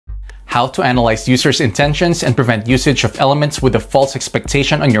How to analyze users' intentions and prevent usage of elements with a false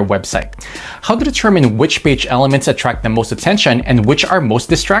expectation on your website. How to determine which page elements attract the most attention and which are most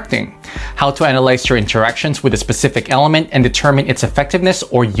distracting. How to analyze your interactions with a specific element and determine its effectiveness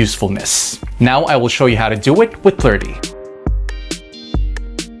or usefulness. Now I will show you how to do it with Plerdy.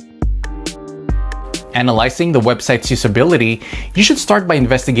 Analyzing the website's usability, you should start by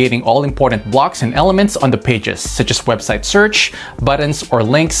investigating all important blocks and elements on the pages, such as website search, buttons or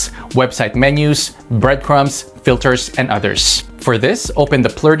links, website menus, breadcrumbs, filters, and others. For this, open the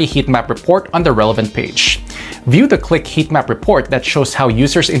Plerdy heatmap report on the relevant page. View the click heatmap report that shows how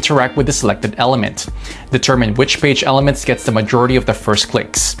users interact with the selected element. Determine which page elements gets the majority of the first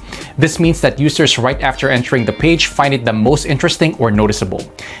clicks. This means that users right after entering the page find it the most interesting or noticeable.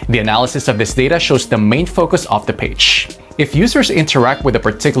 The analysis of this data shows the main focus of the page. If users interact with a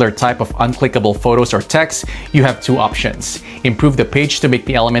particular type of unclickable photos or text, you have two options. Improve the page to make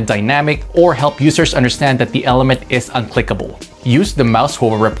the element dynamic or help users understand that the element is unclickable. Use the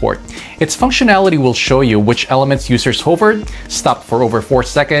Mousehole report. Its functionality will show you which elements users hovered, stopped for over 4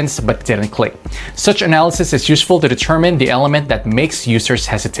 seconds, but didn't click. Such analysis is useful to determine the element that makes users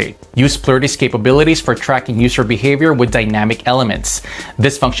hesitate. Use Plerdy's capabilities for tracking user behavior with dynamic elements.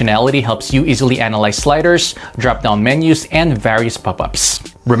 This functionality helps you easily analyze sliders, drop-down menus, and various pop-ups.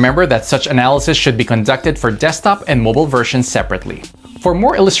 Remember that such analysis should be conducted for desktop and mobile versions separately. For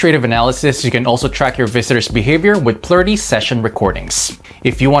more illustrative analysis, you can also track your visitors' behavior with Plerdy session recordings.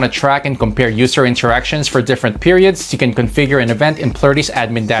 If you want to track and compare user interactions for different periods, you can configure an event in Plerdy's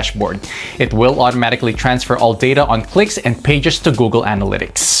admin dashboard. It will automatically transfer all data on clicks and pages to Google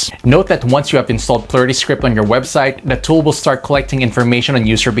Analytics. Note that once you have installed Plerdy script on your website, the tool will start collecting information on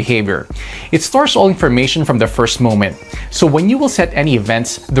user behavior. It stores all information from the first moment. So when you will set any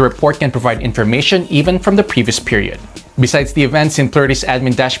events, the report can provide information even from the previous period. Besides the events in Plerdy's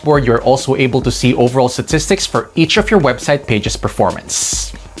admin dashboard, you're also able to see overall statistics for each of your website page's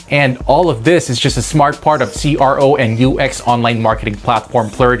performance. And all of this is just a smart part of CRO&UX online marketing platform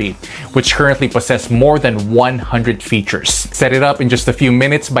Plerdy, which currently possesses more than 100 features. Set it up in just a few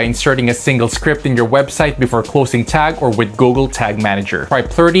minutes by inserting a single script in your website before closing tag or with Google Tag Manager. Try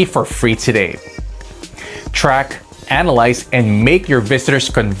Plerdy for free today. Track, analyze, and make your visitors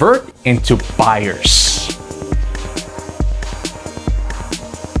convert into buyers.